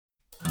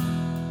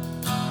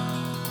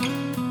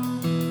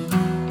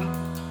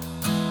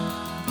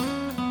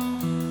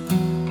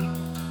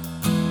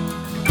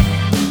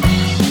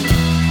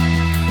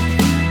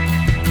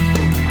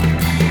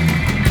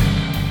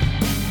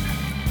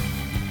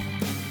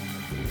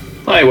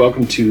Hi,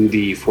 welcome to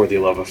the For the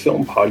Love of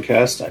Film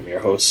podcast. I'm your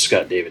host,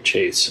 Scott David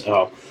Chase.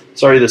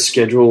 Sorry, the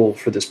schedule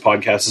for this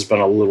podcast has been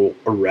a little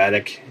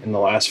erratic in the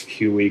last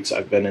few weeks.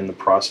 I've been in the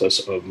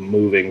process of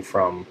moving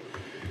from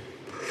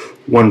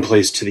one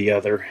place to the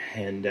other,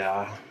 and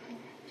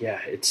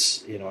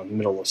it's in the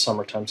middle of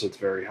summertime, so it's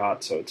very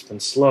hot. So it's been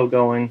slow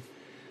going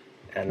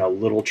and a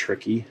little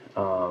tricky.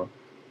 I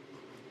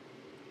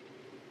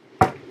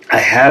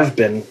have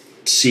been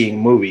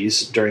seeing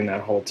movies during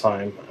that whole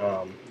time.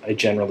 I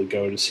generally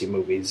go to see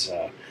movies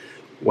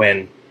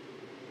when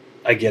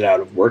I get out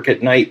of work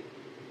at night.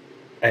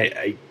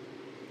 I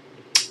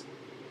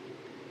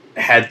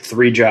had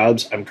 3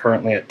 jobs. I'm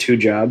currently at 2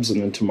 jobs,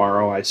 and then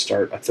tomorrow I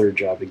start a 3rd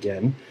job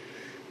again.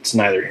 It's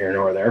neither here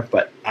nor there,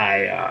 but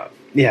I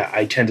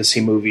tend to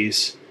see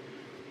movies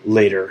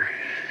later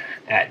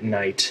at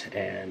night,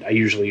 and I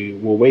usually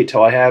will wait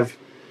till I have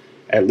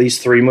at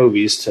least 3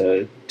 movies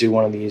to do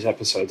one of these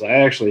episodes. I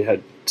actually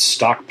had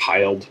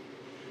stockpiled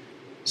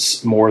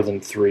more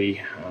than 3.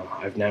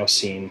 I've now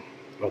seen,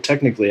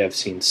 technically I've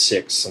seen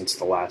 6 since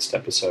the last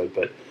episode,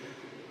 but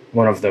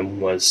one of them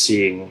was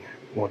seeing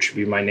Won't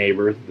You Be My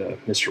Neighbor, the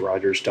Mr.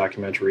 Rogers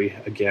documentary.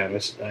 Again,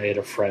 I had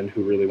a friend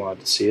who really wanted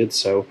to see it,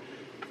 so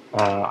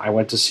I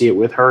went to see it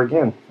with her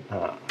again.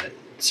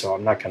 So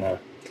I'm not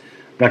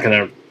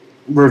gonna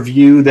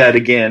review that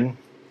again,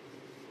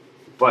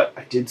 but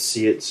I did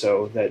see it,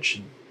 so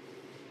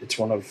it's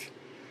one of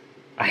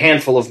a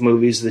handful of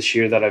movies this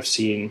year that I've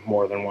seen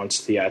more than once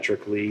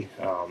theatrically.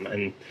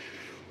 And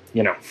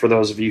for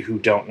those of you who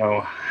don't know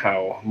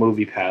how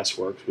MoviePass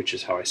works, which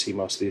is how I see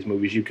most of these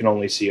movies, you can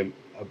only see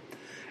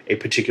a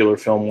particular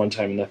film one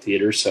time in the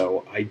theater.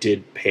 So I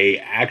did pay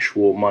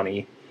actual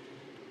money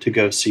to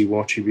go see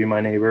Won't You Be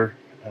My Neighbor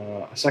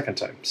a second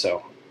time.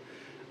 So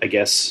I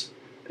guess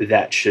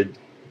that should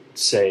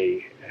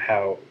say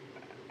how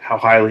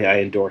highly I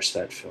endorse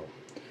that film.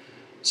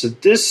 So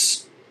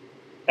this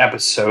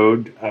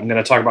episode, I'm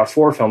going to talk about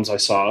 4 films I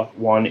saw.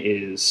 One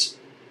is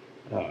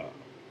a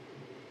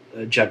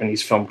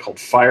Japanese film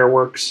called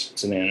Fireworks.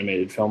 It's an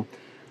animated film.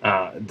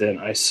 Then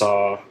I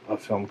saw a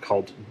film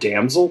called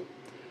Damsel.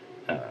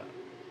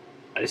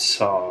 I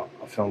saw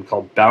a film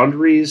called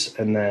Boundaries.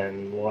 And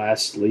then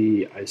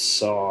lastly, I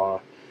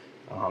saw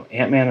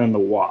Ant-Man and the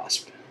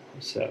Wasp.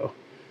 So,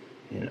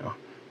 an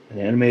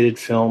animated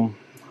film,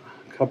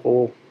 a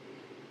couple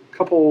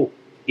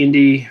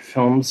indie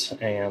films,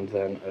 and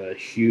then a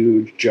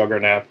huge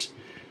juggernaut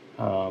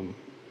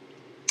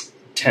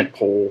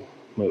tentpole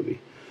movie.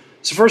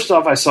 So first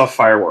off, I saw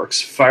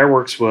Fireworks.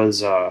 Fireworks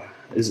is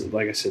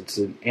like I said, it's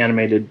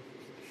an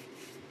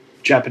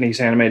Japanese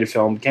animated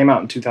film. It came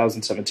out in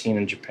 2017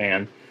 in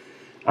Japan.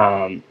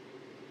 The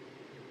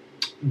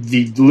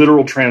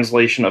literal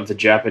translation of the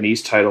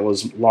Japanese title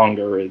is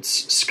longer.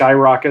 It's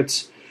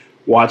Skyrockets,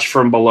 Watch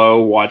from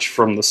Below, Watch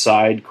from the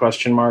Side, ?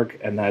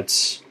 And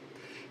that's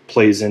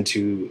plays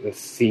into the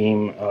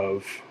theme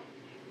of,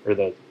 or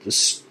the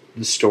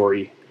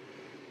story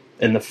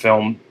in the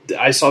film.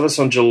 I saw this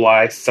on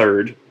July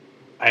 3rd.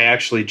 I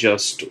actually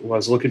just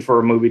was looking for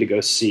a movie to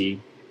go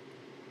see,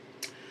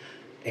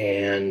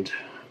 and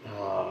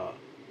I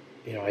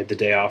had the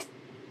day off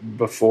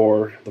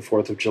before the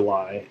 4th of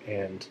July,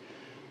 and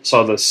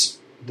saw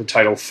the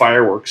title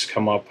Fireworks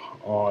come up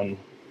on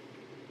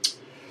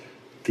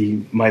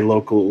my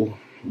local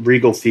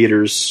Regal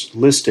Theaters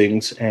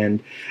listings,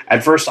 and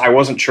at first I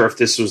wasn't sure if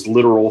this was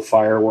literal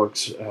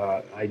fireworks.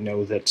 I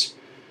know that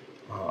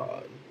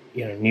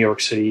New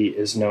York City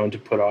is known to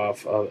put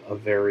off a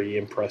very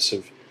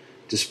impressive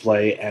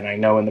display, and I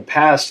know in the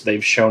past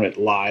they've shown it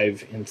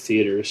live in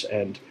theaters,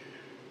 and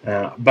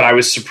but I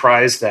was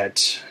surprised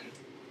that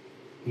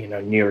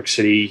New York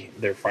City,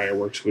 their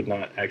fireworks would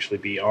not actually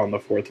be on the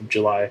 4th of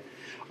July.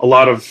 A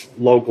lot of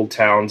local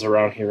towns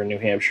around here in New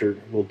Hampshire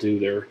will do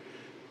their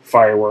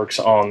fireworks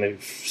on the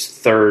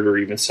 3rd or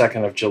even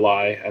 2nd of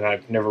July, and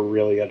I've never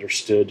really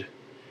understood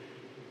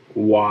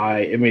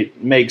why. I mean,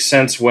 it makes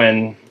sense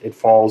when it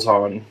falls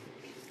on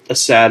a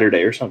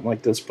Saturday or something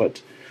like this,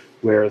 but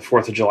where the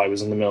 4th of July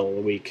was in the middle of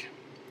the week,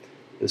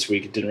 this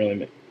year, it didn't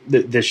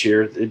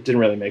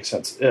really make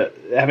sense.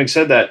 Having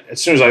said that,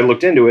 as soon as I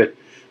looked into it,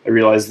 I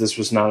realized this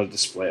was not a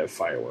display of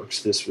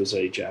fireworks. This was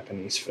a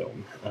Japanese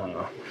film.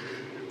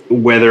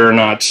 Whether or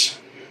not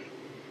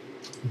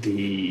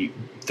the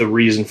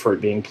reason for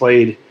it being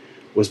played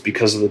was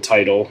because of the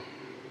title,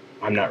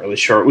 I'm not really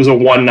sure. It was a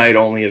one-night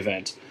only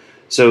event.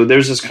 So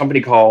there's this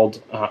company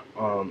called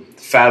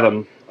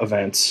Fathom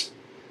Events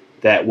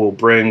that will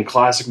bring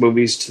classic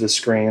movies to the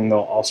screen. They'll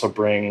also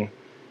bring,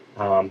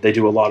 they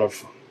do a lot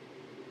of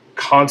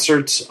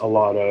concerts, a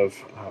lot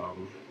of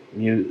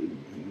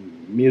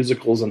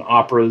musicals and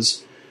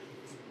operas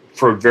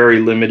for very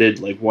limited,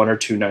 like 1 or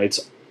 2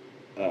 nights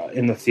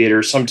in the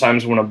theater.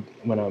 Sometimes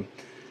when a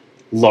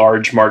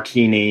large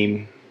marquee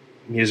name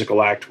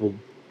musical act will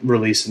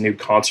release a new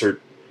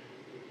concert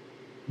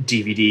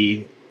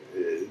DVD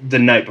the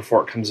night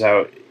before it comes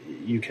out,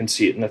 you can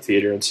see it in the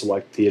theater in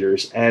select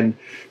theaters. And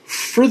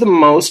for the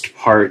most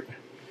part,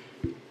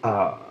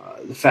 the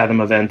Fathom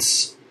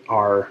events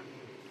are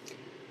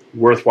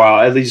worthwhile.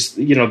 At least,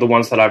 the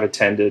ones that I've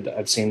attended,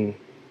 I've seen.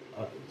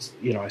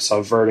 I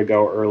saw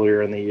Vertigo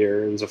earlier in the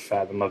year. It was a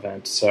Fathom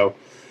event. So,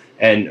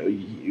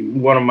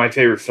 and one of my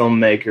favorite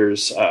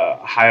filmmakers,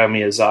 Hayao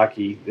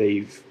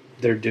Miyazaki,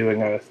 they're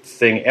doing a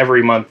thing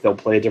every month. They'll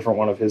play a different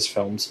one of his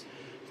films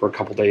for a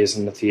couple days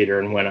in the theater,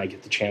 and when I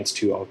get the chance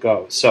to, I'll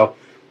go. So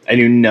I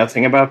knew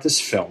nothing about this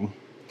film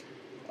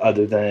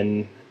other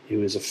than it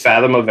was a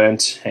Fathom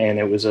event, and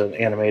it was an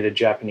animated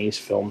Japanese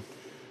film.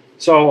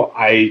 So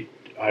I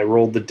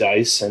rolled the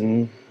dice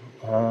and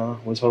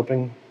was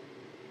hoping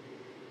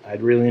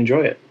I'd really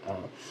enjoy it.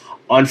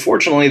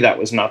 Unfortunately, that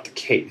was not the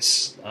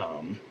case.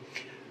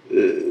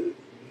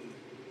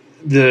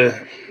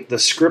 The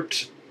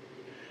script,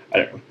 I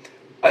don't know.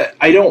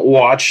 I don't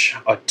watch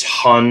a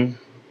ton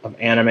of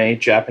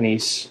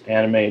Japanese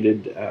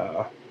animated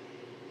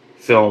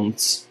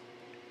films,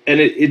 and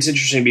it's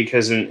interesting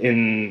because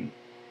in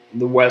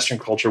the Western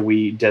culture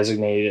we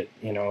designate it,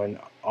 and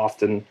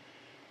often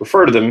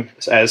refer to them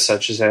as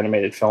such as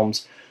animated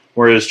films,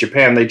 whereas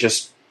Japan, they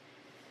just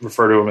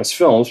refer to them as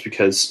films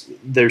because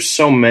there's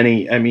so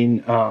many. I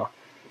mean,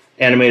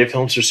 animated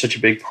films are such a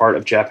big part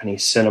of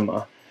Japanese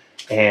cinema,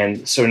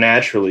 and so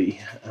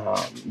naturally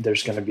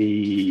there's going to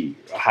be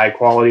high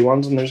quality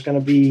ones and there's going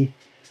to be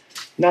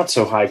not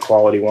so high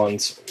quality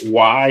ones.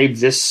 Why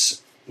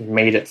this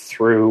made it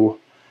through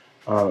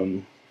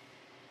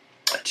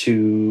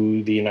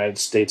to the United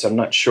States, I'm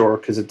not sure,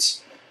 because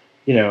it's,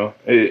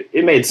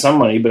 it made some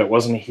money, but it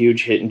wasn't a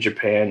huge hit in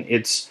Japan.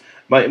 It's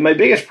my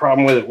biggest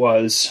problem with it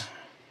was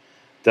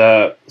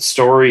the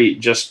story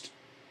just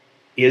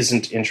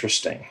isn't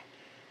interesting.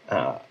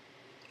 A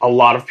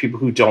lot of people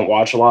who don't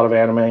watch a lot of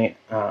anime,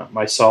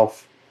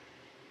 myself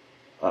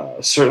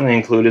certainly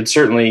included,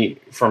 certainly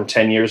from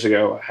 10 years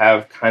ago,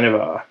 have kind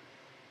of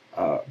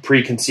a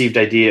preconceived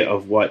idea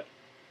of what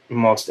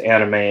most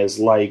anime is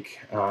like.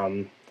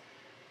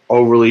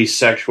 Overly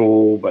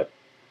sexual, but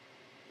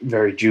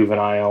very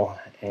juvenile,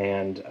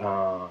 and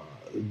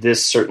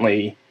this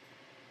certainly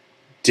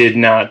did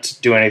not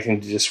do anything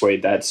to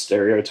dissuade that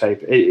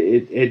stereotype.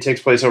 It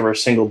takes place over a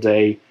single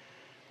day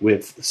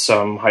with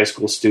some high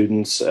school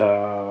students. One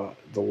of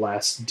the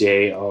last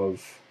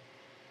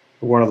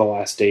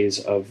days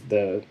of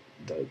the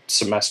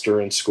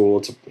semester in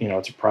school.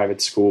 It's a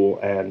private school,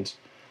 and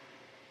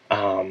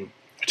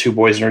two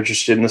boys are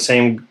interested in the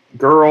same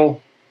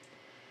girl,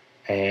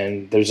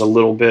 and there's a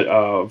little bit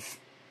of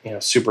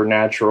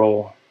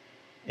supernatural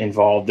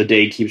involved. The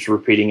day keeps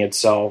repeating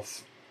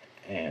itself,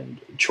 and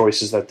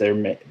choices that they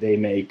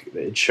make.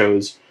 It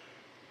shows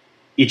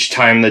each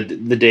time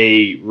the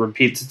day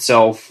repeats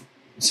itself,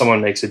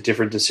 someone makes a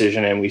different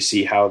decision, and we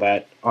see how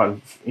that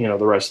the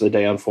rest of the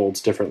day unfolds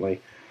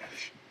differently.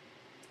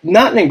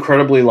 Not an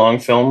incredibly long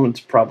film. It's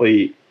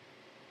probably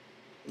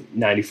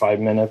 95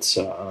 minutes.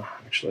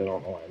 Actually, I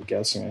don't know why I'm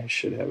guessing. I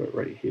should have it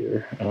right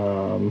here.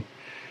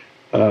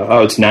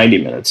 It's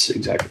 90 minutes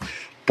exactly,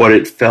 but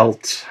it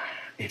felt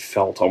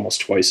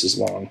almost twice as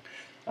long.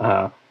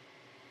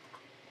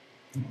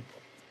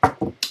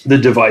 The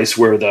device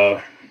where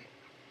the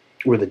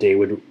day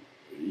would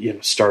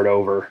start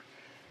over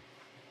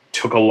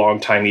took a long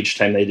time each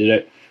time they did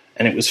it,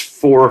 and it was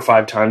 4 or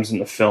 5 times in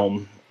the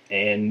film,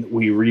 and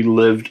we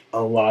relived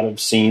a lot of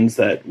scenes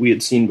that we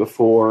had seen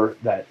before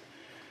that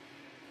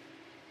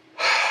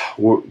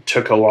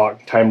took a long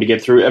time to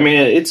get through. I mean,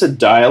 it's a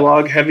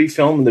dialogue-heavy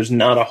film, and there's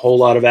not a whole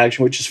lot of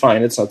action, which is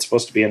fine. It's not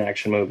supposed to be an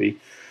action movie.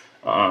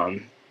 But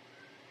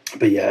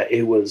yeah,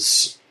 it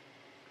was...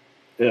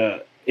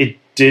 it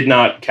did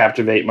not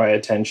captivate my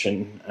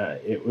attention.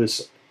 It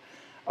was...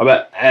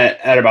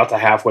 At about the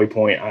halfway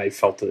point, I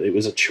felt that it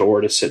was a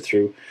chore to sit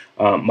through.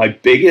 My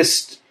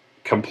biggest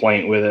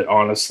complaint with it,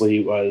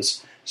 honestly,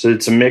 was... So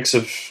it's a mix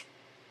of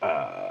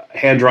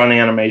hand-drawn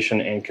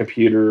animation and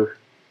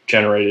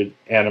computer-generated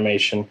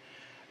animation.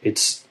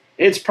 It's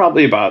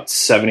probably about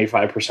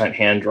 75%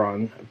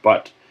 hand-drawn,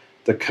 but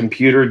the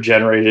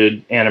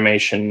computer-generated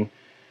animation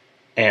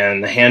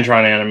and the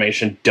hand-drawn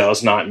animation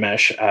does not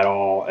mesh at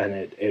all, and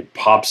it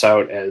pops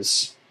out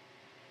as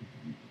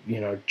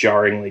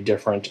jarringly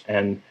different.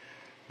 And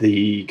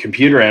the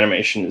computer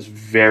animation is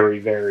very,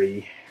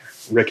 very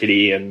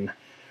rickety and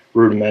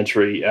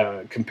rudimentary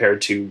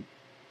compared to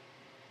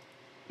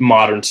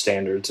modern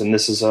standards. And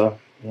this is a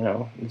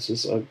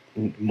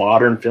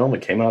modern film.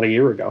 It came out a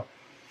year ago.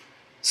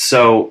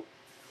 So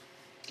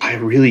I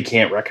really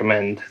can't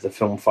recommend the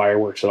film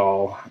Fireworks at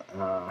all.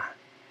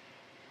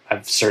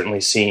 I've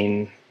certainly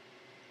seen...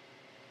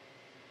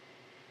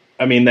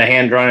 I mean, the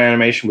hand-drawn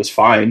animation was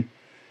fine.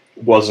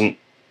 It wasn't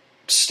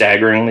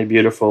staggeringly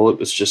beautiful. It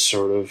was just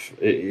sort of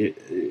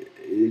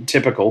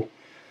typical.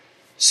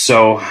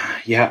 So,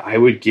 yeah, I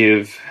would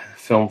give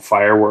film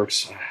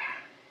Fireworks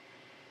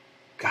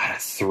a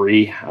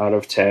 3 out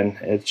of 10.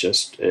 It's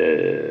just...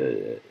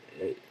 I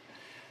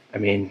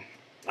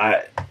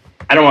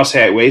don't want to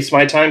say I waste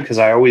my time, because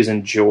I always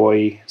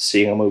enjoy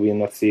seeing a movie in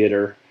the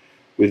theater,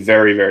 with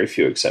very, very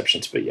few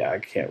exceptions. But yeah, I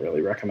can't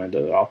really recommend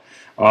it at all.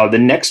 The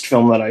next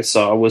film that I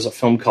saw was a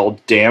film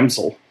called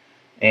Damsel.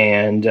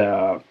 And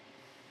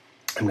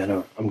I'm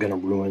gonna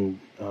ruin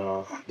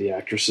the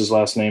actress's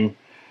last name,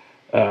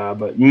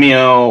 but Mia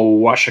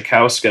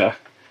Wasikowska,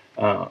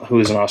 who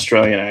is an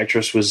Australian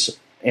actress, was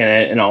in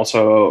it, and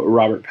also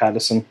Robert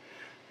Pattinson.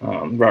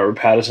 Robert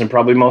Pattinson,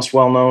 probably most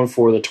well known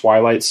for the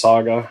Twilight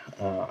Saga.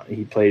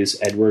 He plays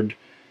Edward,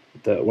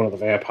 one of the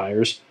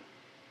vampires.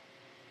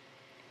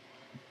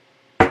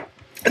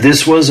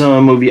 This was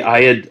a movie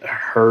I had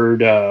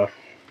heard.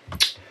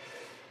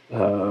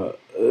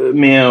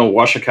 Mia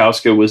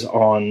Wasikowska was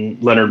on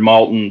Leonard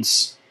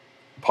Maltin's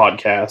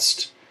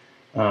podcast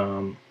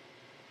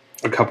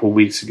a couple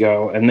weeks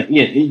ago,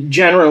 and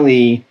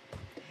generally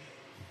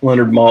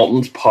Leonard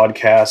Maltin's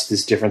podcast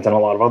is different than a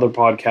lot of other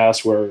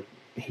podcasts where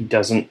he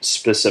doesn't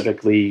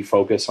specifically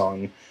focus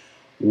on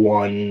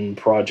one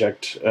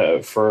project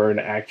for an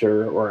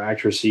actor or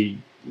actress. He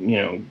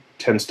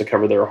tends to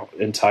cover their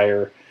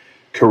entire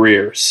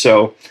career.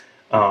 So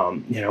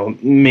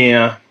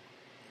Mia,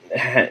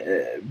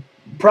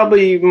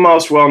 probably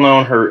most well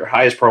known, her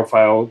highest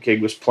profile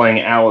gig was playing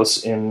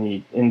Alice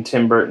in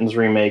Tim Burton's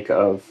remake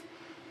of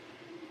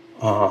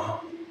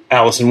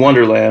Alice in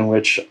Wonderland,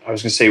 which I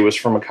was going to say was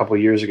from a couple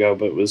of years ago,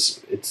 but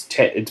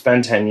it's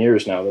been 10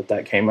 years now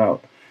that came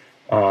out.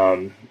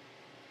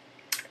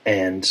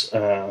 And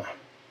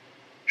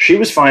she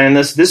was fine in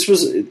this.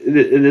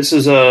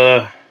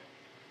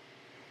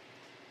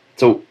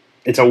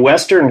 It's a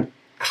Western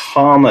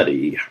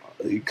comedy.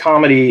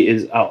 Comedy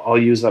is, I'll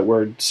use that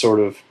word sort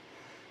of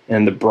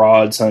in the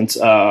broad sense.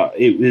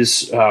 It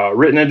was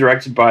written and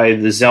directed by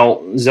the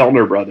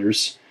Zellner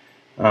brothers,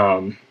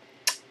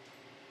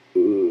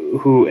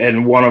 who,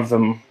 and one of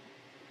them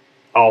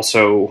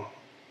also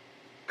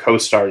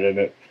co-starred in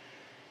it.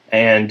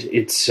 And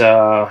it's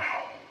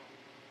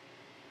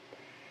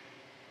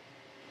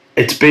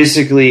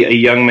basically a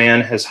young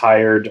man has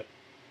hired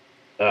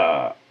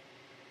a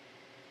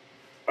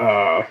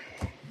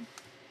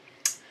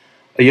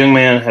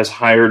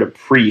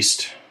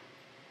priest,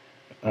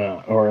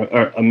 or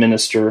a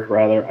minister,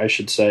 rather, I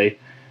should say,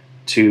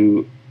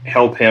 to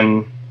help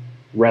him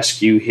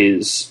rescue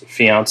his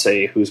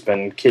fiancée who's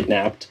been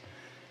kidnapped.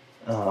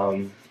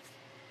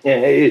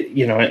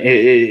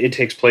 It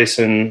takes place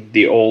in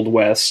the Old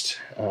West,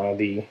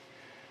 the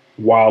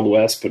Wild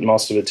West, but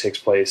most of it takes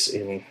place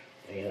in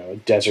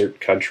desert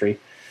country.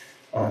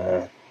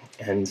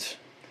 And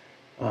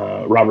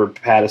Robert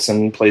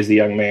Pattinson plays the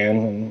young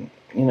man,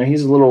 and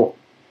he's a little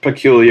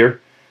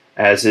peculiar,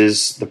 as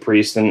is the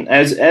priest, and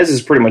as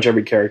is pretty much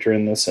every character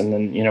in this. And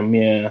then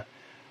Mia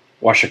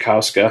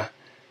Wasikowska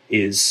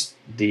is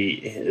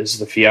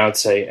the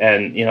fiance,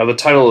 and the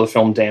title of the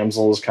film,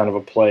 Damsel, is kind of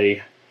a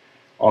play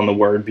on the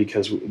word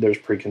because there's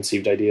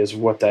preconceived ideas of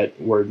what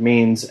that word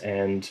means.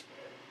 And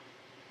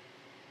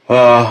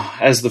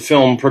as the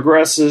film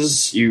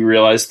progresses, you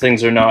realize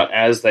things are not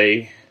as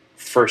they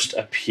first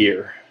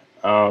appear.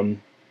 I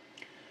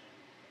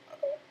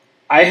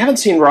haven't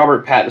seen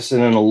Robert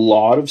Pattinson in a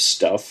lot of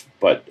stuff,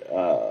 but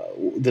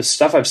the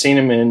stuff I've seen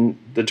him in,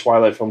 the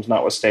Twilight films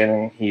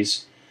notwithstanding, he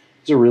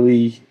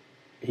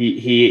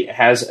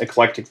has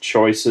eclectic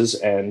choices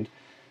and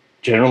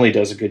generally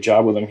does a good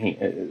job with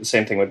them.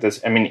 Same thing with this.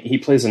 I mean, he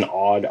plays an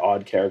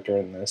odd character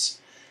in this,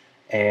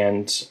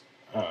 and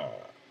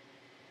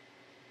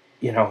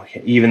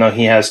even though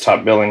he has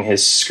top billing,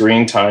 his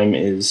screen time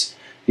he's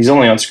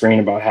only on screen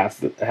about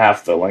half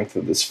the length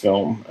of this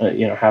film.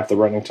 Half the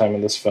running time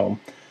of this film.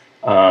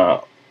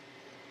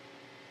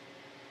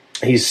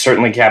 He's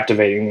certainly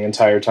captivating the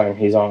entire time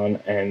he's on,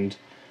 and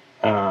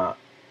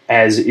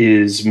as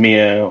is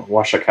Mia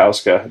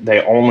Wasikowska.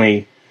 They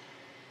only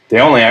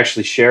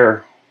actually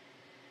share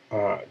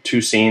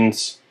 2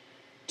 scenes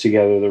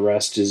together. The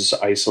rest is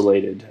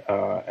isolated,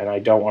 and I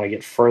don't want to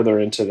get further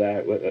into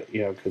that,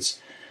 because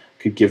it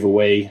could give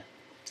away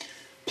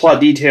plot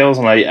details,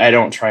 and I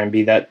don't try and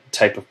be that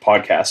type of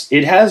podcast.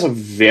 It has a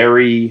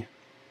very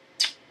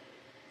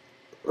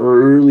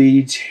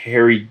early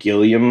Terry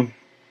Gilliam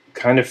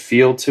kind of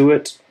feel to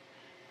it,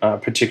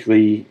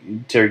 particularly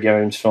Terry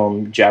Gilliam's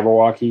film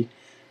Jabberwocky,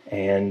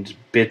 and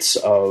bits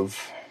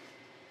of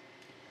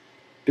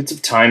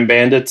Time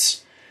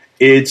Bandits.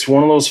 It's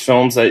one of those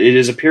films that it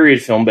is a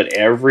period film, but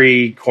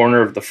every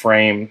corner of the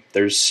frame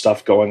there's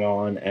stuff going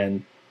on,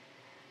 and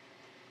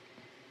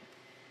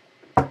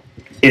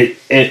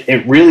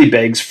it really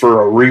begs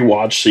for a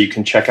rewatch so you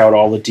can check out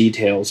all the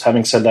details.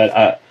 Having said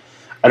that,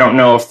 I don't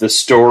know if the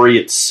story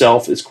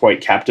itself is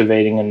quite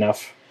captivating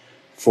enough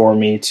for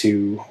me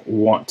to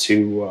want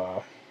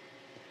to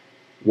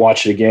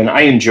watch it again.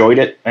 I enjoyed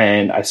it,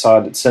 and I saw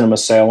it at Cinema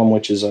Salem,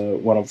 which is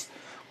one of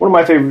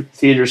my favorite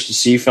theaters to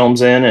see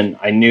films in, and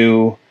I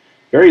knew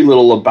very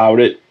little about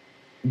it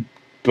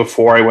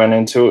before I went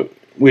into it,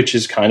 which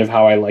is kind of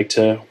how I like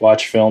to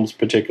watch films,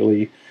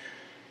 particularly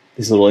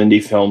these little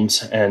indie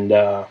films. And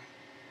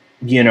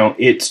you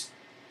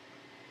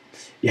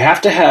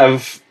have to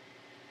have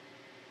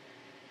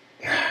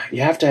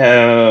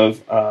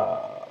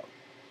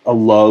a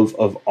love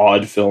of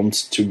odd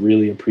films to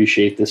really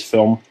appreciate this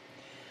film.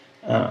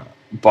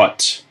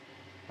 But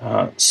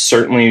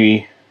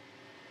certainly,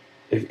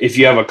 if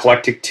you have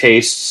eclectic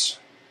tastes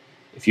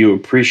if you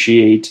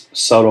appreciate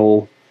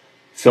subtle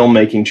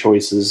filmmaking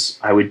choices,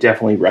 I would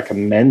definitely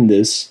recommend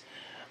this.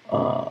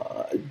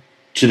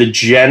 To the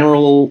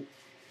general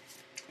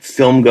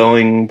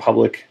film-going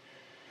public,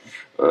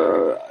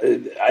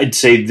 I'd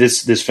say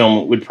this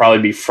film would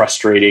probably be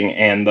frustrating,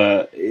 and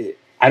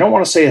I don't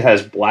want to say it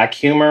has black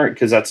humor,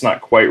 because that's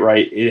not quite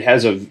right.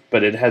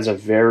 But it has a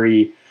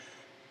very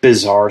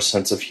bizarre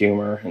sense of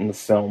humor in the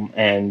film,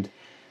 and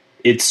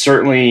it's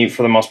certainly,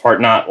 for the most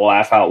part, not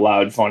laugh out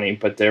loud funny,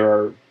 but there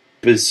are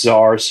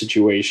bizarre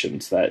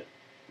situations that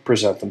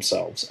present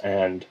themselves,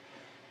 and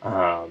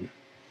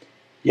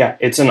yeah,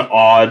 it's an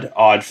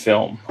odd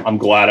film. I'm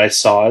glad I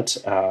saw it.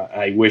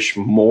 I wish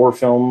more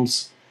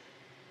films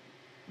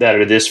that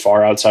are this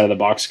far outside of the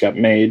box got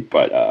made,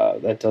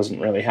 but that doesn't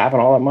really happen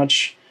all that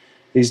much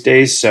these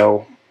days.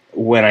 So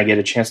when I get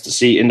a chance to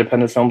see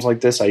independent films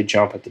like this, I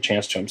jump at the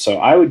chance to them. So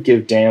I would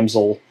give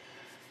Damsel,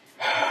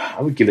 I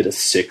would give it a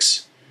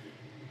 6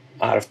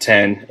 out of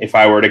 10. If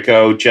I were to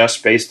go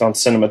just based on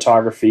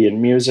cinematography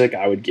and music,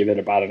 I would give it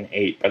about an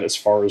 8. But as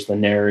far as the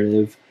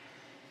narrative,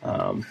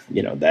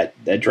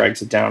 that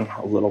drags it down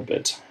a little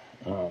bit.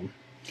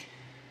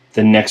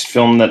 The next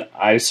film that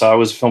I saw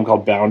was a film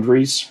called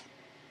Boundaries.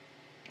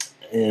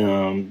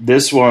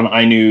 This one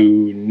I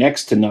knew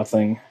next to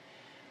nothing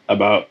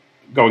about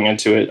going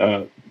into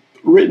it.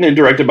 Written and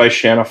directed by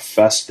Shanna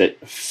Festi,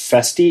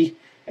 Feste.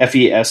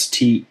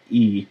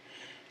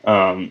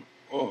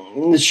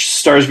 This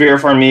stars Vera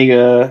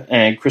Farmiga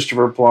and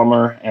Christopher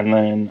Plummer, and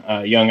then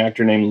a young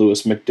actor named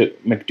Lewis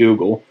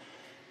McDougall.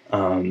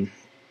 And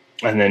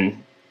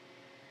then,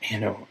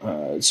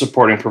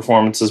 supporting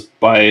performances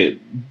by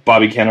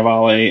Bobby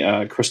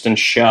Cannavale, Kristen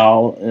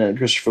Schaal,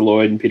 Christopher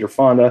Lloyd, and Peter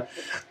Fonda.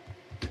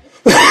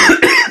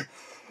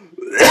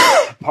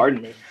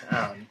 Pardon me.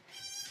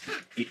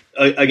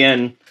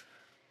 Again,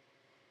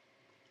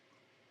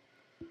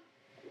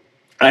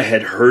 I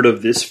had heard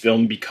of this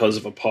film because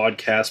of a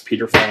podcast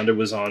Peter Fonda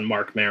was on,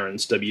 Mark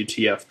Maron's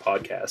WTF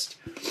podcast.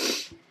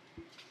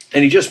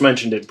 And he just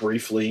mentioned it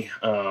briefly.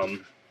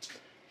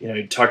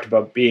 He talked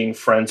about being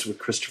friends with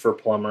Christopher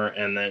Plummer,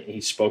 and then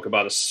he spoke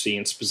about a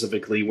scene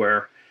specifically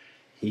where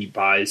he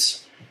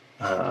buys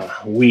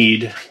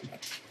weed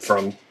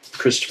from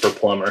Christopher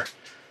Plummer.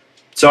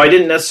 So I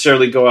didn't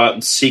necessarily go out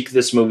and seek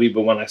this movie,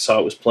 but when I saw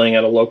it was playing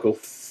at a local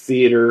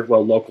theater,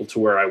 well, local to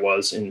where I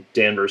was in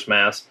Danvers,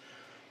 Mass.,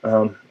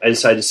 I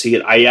decided to see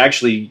it. I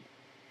actually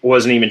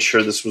wasn't even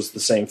sure this was the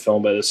same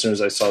film, but as soon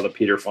as I saw that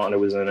Peter Fonda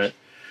was in it,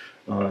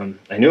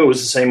 I knew it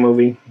was the same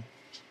movie.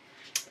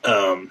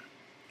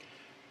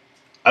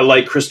 I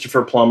like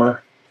Christopher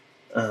Plummer,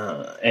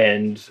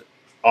 and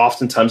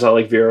oftentimes I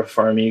like Vera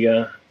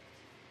Farmiga,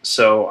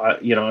 so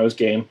I was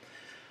game.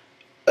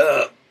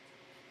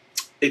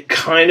 It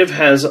kind of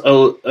has a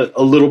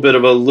little bit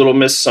of a Little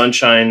Miss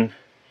Sunshine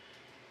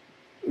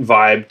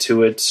vibe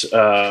to it,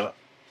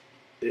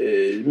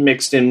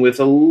 mixed in with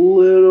a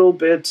little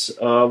bit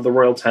of the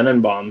Royal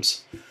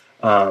Tenenbaums,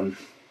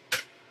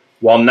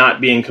 while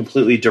not being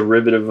completely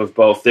derivative of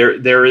both.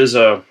 There is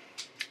a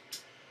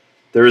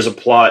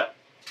plot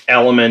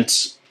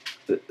element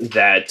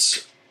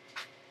that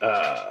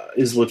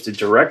is lifted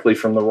directly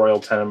from the Royal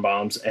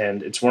Tenenbaums,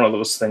 and it's one of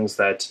those things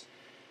that,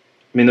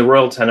 the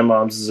Royal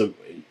Tenenbaums is a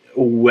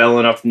well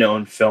enough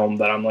known film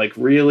that I'm like,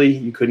 really?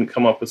 You couldn't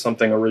come up with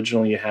something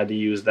original? You had to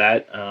use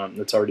that?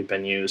 That's already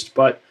been used.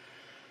 But,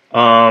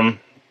 I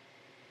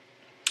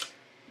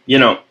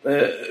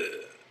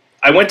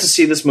went to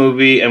see this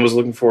movie and was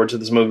looking forward to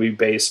this movie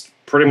based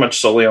pretty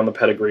much solely on the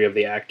pedigree of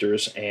the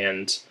actors,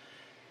 and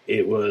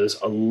it was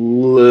a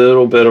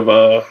little bit of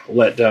a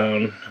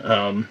letdown.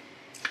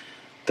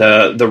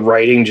 The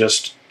writing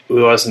just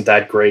wasn't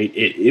that great.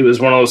 It was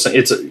one of those.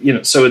 It's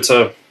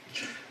a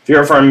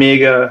Vera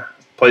Farmiga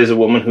plays a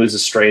woman who is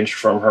estranged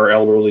from her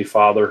elderly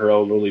father. Her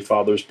elderly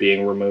father's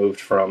being removed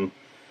from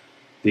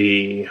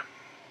the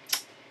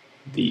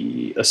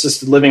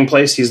assisted living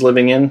place he's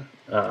living in.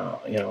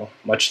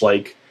 Much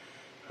like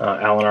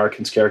Alan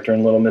Arkin's character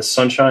in Little Miss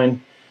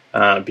Sunshine,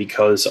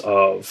 because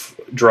of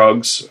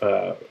drugs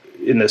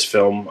in this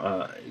film,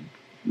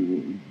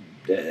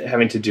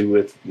 having to do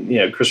with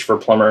Christopher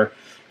Plummer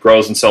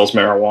grows and sells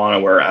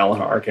marijuana, where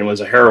Alan Arkin was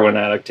a heroin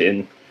addict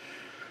in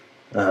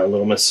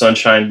Little Miss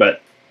Sunshine.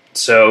 But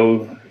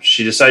so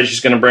she decides she's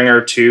going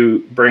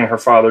to bring her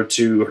father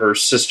to her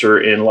sister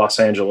in Los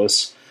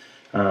Angeles.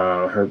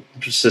 Her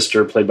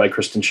sister, played by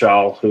Kristen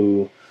Schaal,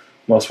 who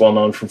most well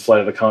known from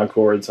Flight of the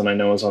Conchords, and I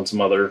know is on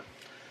some other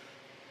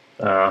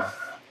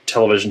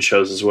television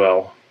shows as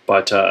well.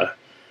 But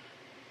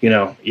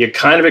you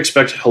kind of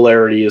expect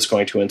hilarity is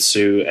going to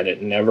ensue, and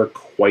it never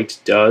quite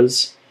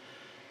does.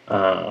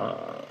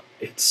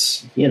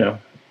 It's it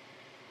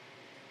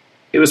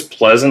was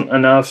pleasant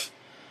enough.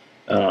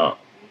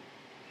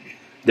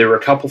 There were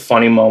a couple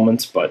funny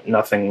moments, but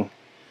nothing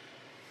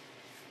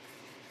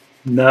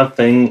laugh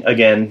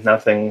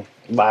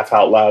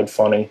out loud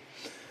funny.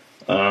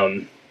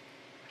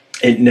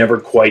 It never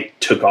quite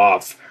took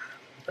off,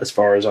 as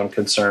far as I'm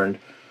concerned.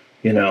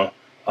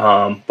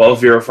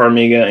 Both Vera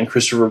Farmiga and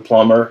Christopher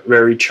Plummer,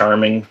 very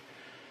charming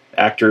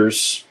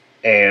actors,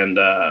 and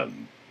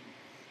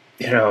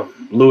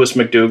Louis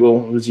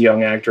McDougall, who's a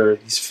young actor.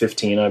 He's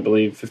 15, I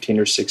believe, 15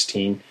 or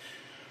 16.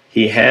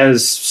 He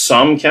has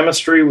some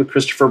chemistry with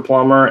Christopher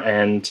Plummer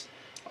and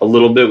a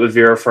little bit with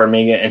Vera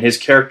Farmiga, and his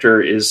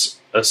character is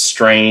a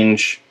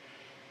strange,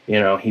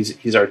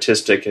 he's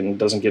artistic and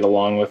doesn't get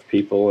along with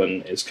people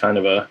and is kind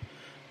of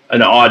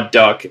an odd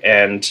duck,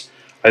 and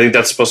I think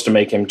that's supposed to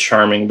make him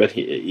charming, but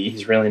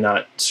he's really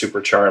not super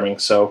charming.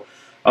 So,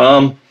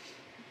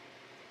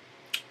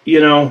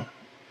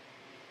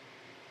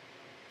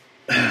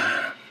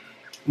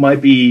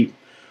 might be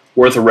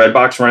worth a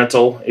Redbox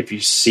rental if you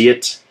see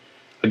it.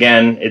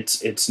 Again,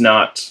 it's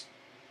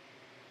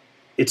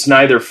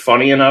neither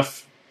funny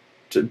enough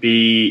to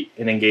be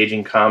an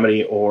engaging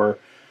comedy or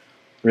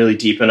really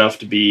deep enough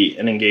to be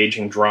an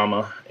engaging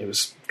drama. It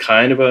was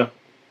kind of a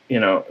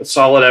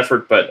solid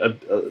effort, but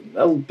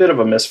a bit of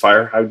a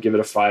misfire. I would give it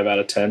a 5 out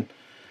of 10.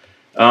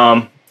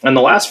 And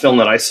the last film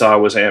that I saw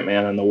was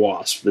Ant-Man and the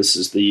Wasp. This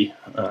is the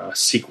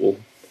sequel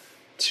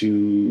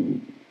to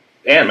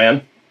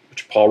Ant-Man,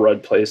 which Paul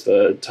Rudd plays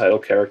the title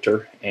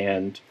character.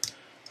 And,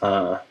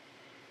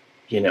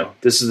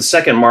 this is the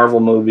second Marvel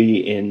movie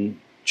in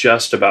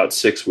just about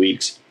 6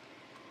 weeks.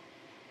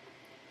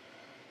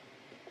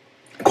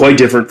 Quite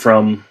different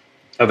from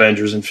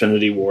Avengers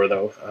Infinity War,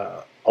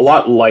 though. A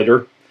lot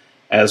lighter,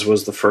 as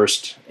was the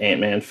first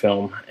Ant-Man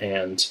film.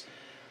 And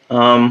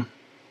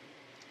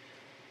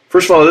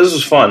first of all, this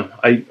was fun.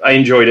 I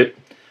enjoyed it.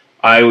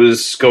 I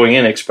was going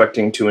in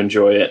expecting to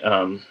enjoy it.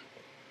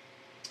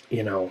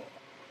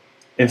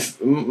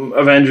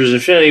 Avengers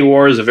Infinity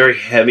War is a very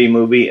heavy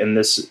movie, and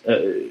this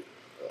a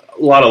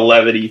lot of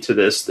levity to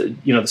this. The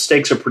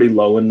stakes are pretty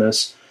low in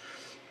this.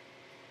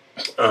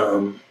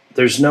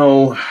 There's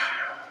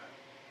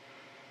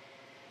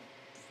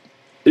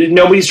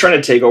nobody's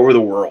trying to take over the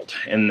world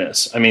in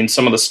this. I mean,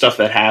 some of the stuff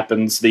that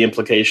happens, the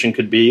implication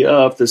could be,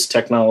 if this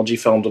technology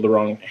fell into the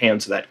wrong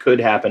hands, that could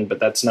happen, but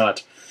that's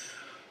not.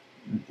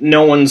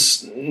 No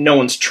one's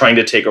trying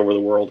to take over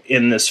the world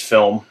in this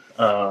film.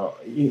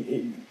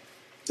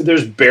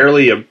 There's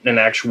barely an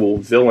actual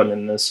villain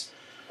in this.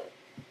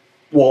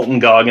 Walton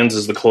Goggins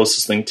is the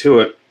closest thing to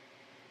it,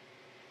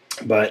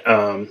 but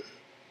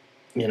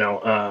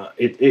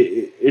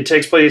it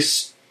takes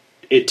place.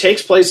 It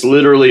takes place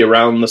literally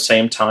around the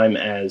same time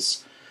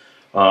as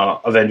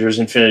Avengers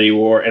Infinity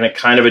War, and it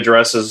kind of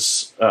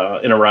addresses,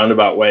 in a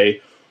roundabout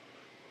way,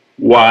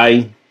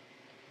 why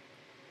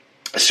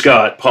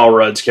Paul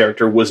Rudd's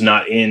character, was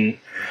not in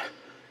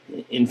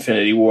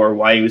Infinity War,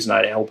 why he was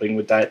not helping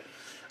with that.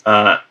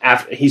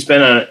 He's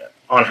been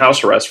on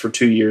house arrest for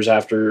 2 years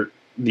after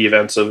the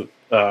events of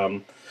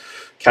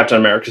Captain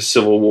America's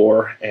Civil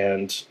War,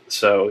 and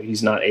so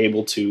he's not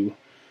able to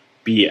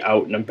be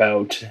out and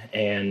about,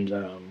 and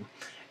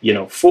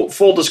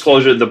full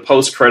disclosure, the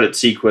post-credit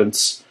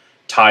sequence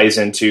ties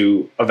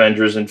into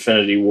Avengers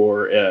Infinity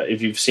War.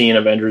 If you've seen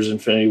Avengers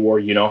Infinity War,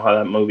 you know how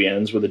that movie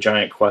ends with a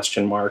giant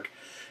question mark,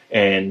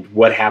 and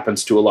what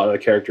happens to a lot of the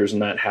characters,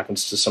 and that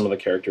happens to some of the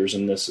characters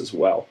in this as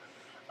well.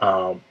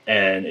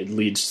 And it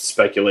leads to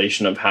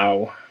speculation of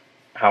how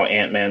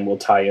Ant-Man will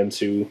tie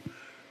into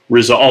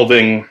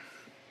resolving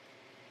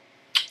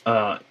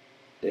the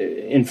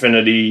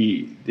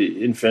Infinity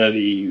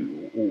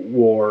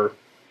War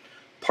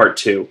Part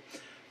 2.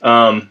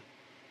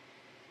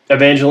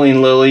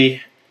 Evangeline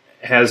Lilly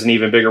has an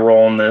even bigger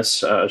role in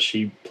this.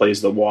 She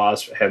plays the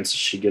Wasp, hence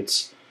she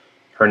gets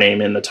her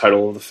name in the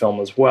title of the film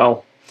as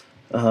well.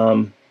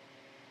 Paul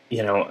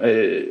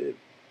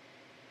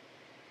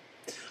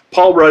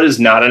Rudd is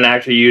not an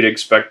actor you'd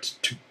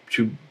expect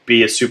to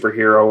be a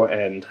superhero,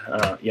 and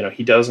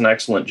he does an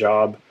excellent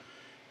job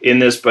in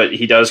this, but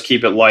he does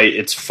keep it light.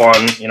 It's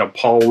fun.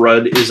 Paul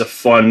Rudd is a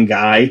fun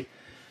guy,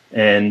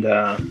 and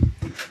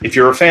if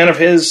you're a fan of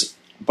his,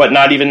 but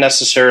not even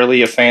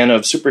necessarily a fan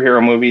of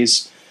superhero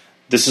movies,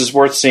 this is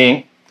worth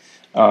seeing.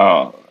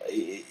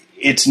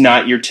 It's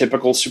not your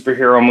typical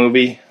superhero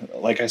movie.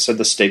 Like I said,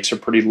 the stakes are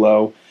pretty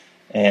low,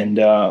 and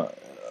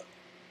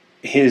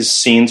his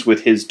scenes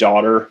with his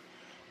daughter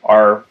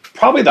are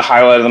probably the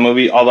highlight of the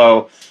movie,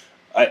 although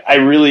I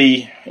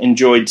really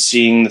enjoyed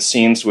seeing the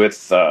scenes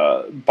with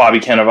Bobby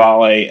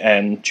Cannavale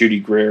and Judy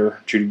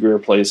Greer. Judy Greer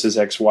plays his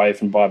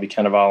ex-wife, and Bobby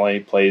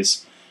Cannavale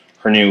plays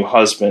her new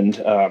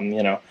husband.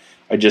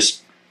 I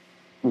just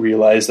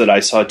realized that I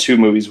saw 2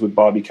 movies with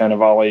Bobby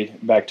Cannavale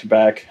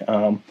back-to-back.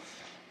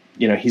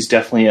 He's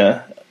definitely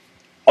a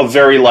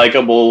very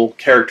likable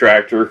character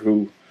actor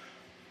who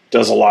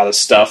does a lot of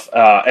stuff.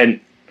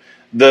 And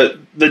the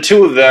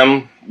two of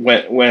them,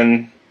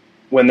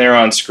 when they're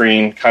on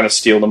screen, kind of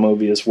steal the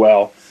movie as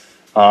well.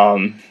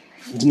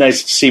 It's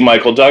nice to see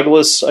Michael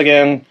Douglas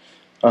again.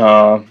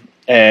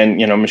 And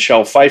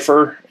Michelle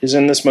Pfeiffer is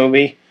in this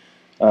movie,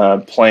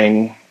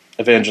 playing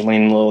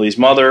Evangeline Lilly's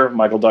mother,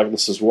 Michael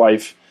Douglas's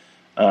wife.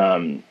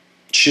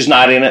 She's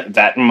not in it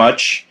that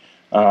much,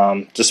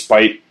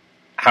 despite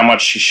how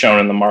much she's shown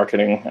in the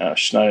marketing.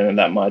 She's not in it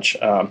that much.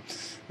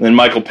 Then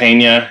Michael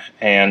Pena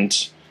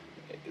and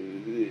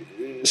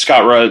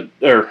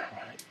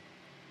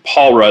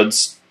Paul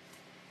Rudd's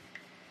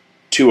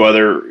two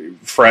other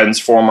friends,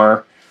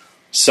 former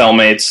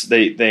cellmates.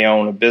 They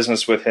own a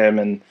business with him,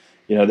 and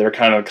they're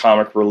kind of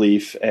comic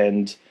relief,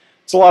 and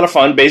it's a lot of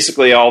fun.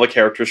 Basically, all the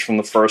characters from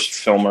the first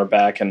film are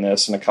back in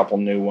this, and a couple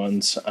new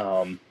ones.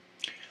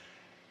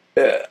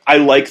 I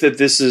like that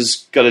this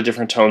has got a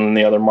different tone than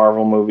the other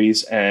Marvel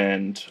movies,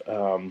 and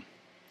I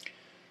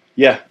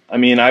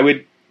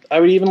would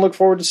even look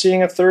forward to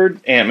seeing a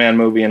third Ant-Man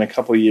movie in a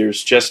couple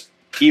years, just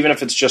even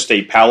if it's just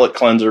a palate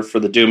cleanser for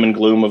the doom and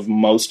gloom of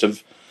most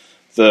of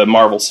the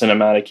Marvel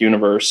Cinematic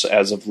Universe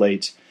as of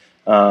late.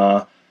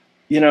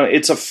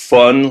 It's a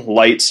fun,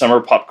 light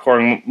summer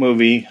popcorn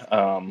movie.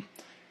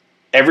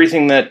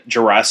 Everything that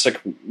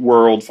Jurassic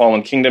World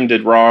Fallen Kingdom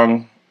did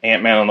wrong,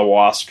 Ant-Man and the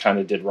Wasp kind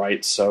of did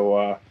right.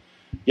 So,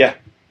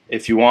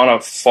 if you want a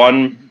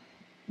fun,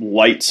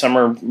 light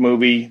summer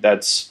movie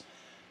that's,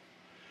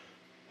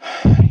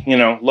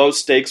 low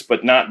stakes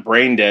but not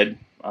brain dead,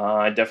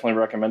 I definitely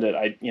recommend it.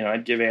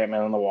 I'd give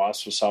Ant-Man and the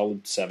Wasp a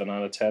solid 7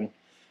 out of 10.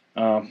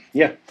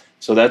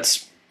 So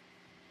that's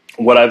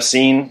what I've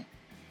seen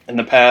in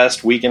the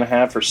past week and a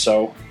half or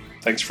so.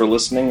 Thanks for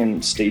listening,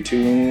 and stay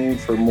tuned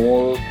for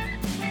more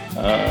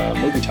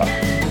movie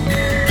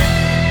talk.